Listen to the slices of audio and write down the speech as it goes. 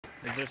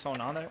Is there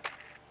someone on there?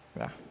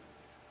 Yeah.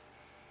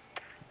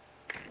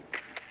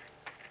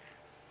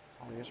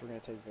 I guess we're gonna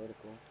take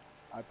vertical.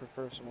 I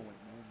prefer someone with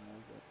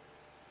nomad,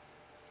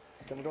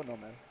 but can we go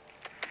nomad?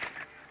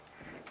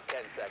 10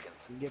 seconds.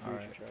 You can get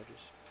booster Alright.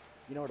 charges.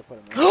 You know where to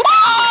put them, right?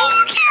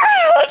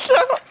 Let's go.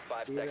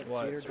 5 Theater, seconds.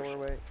 What?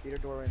 theater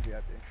doorway, and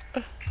VIP.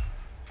 You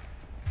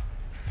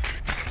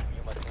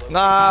must locate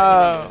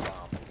No. the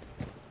bomb.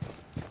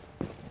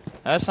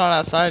 That's not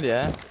outside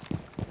yet.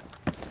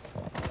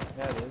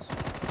 Yeah, it is.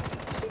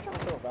 Still trying to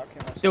throw a back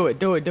cam outside. Do it,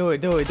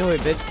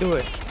 bitch, do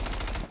it.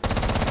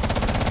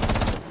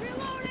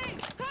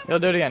 He'll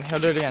do it again, he'll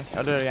do it again. Who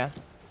will do it again?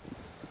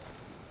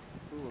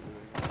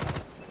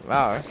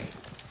 Wow.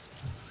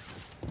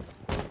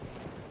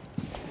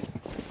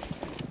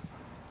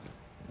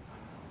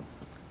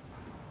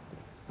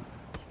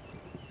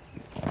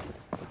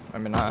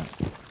 Maybe not.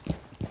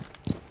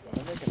 Yeah,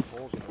 they're making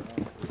holes in their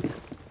own.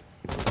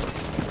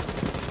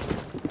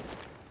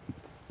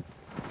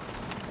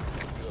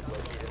 You have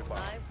located a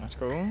bomb. That's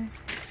cool.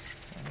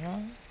 Yeah.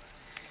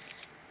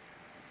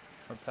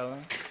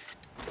 Repelling.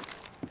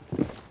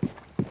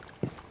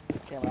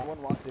 Cam, I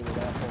wouldn't walk through the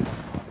damn hole.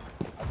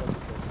 I thought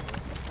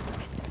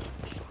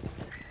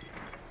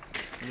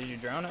you Did you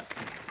drown it?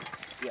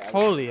 could. Yeah.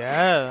 Holy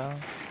hell.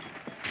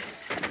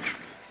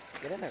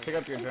 Get in there. Pick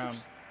up your drone.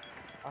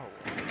 Oh.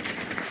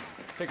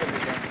 Pick up your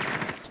drone.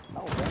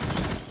 Oh, okay.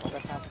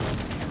 That happened.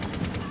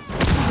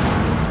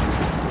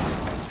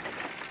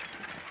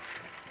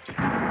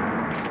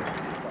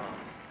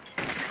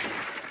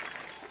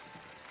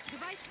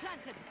 Device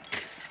planted.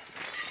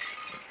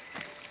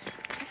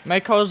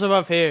 Make holes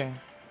above here.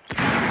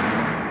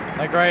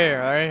 Like right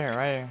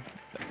here.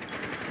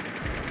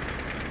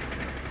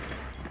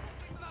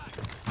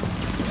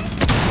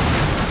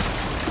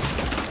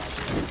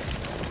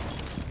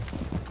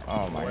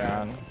 Oh my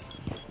god.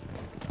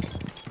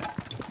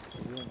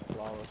 You're doing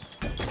flawless.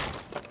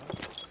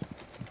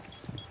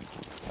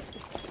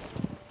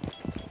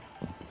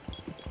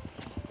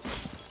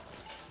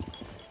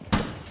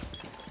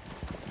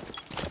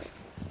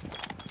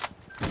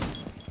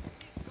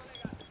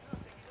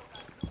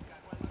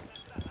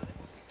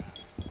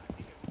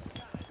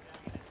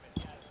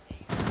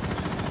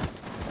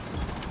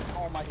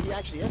 Oh my, he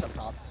actually is up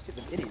top. This kid's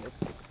an idiot.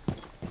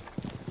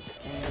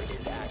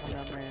 Is active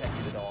and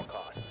protected at all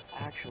costs.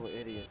 Actual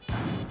idiot.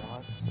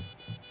 What?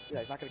 Yeah,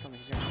 he's not gonna come in.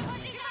 He's gonna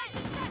come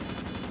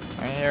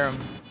in. I hear him.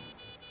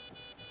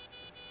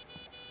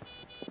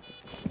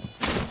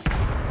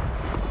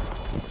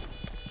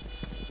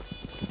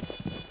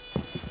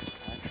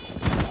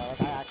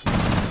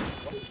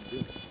 What is he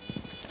doing?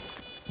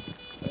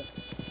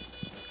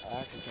 I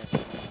actually can't see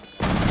him.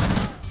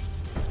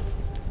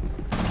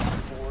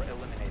 4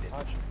 eliminated.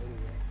 Touch him,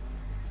 idiot.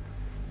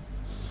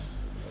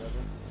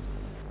 Whatever.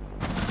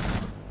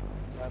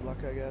 Bad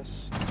luck, I guess.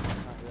 Not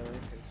really,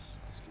 because...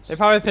 They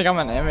probably think I'm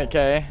an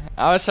MK.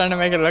 I was trying to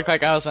make it look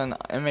like I was an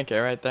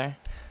MK right there.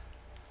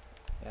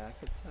 Yeah, I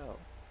could tell.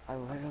 I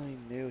literally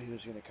knew he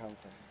was gonna come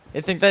from.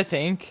 You think they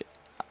think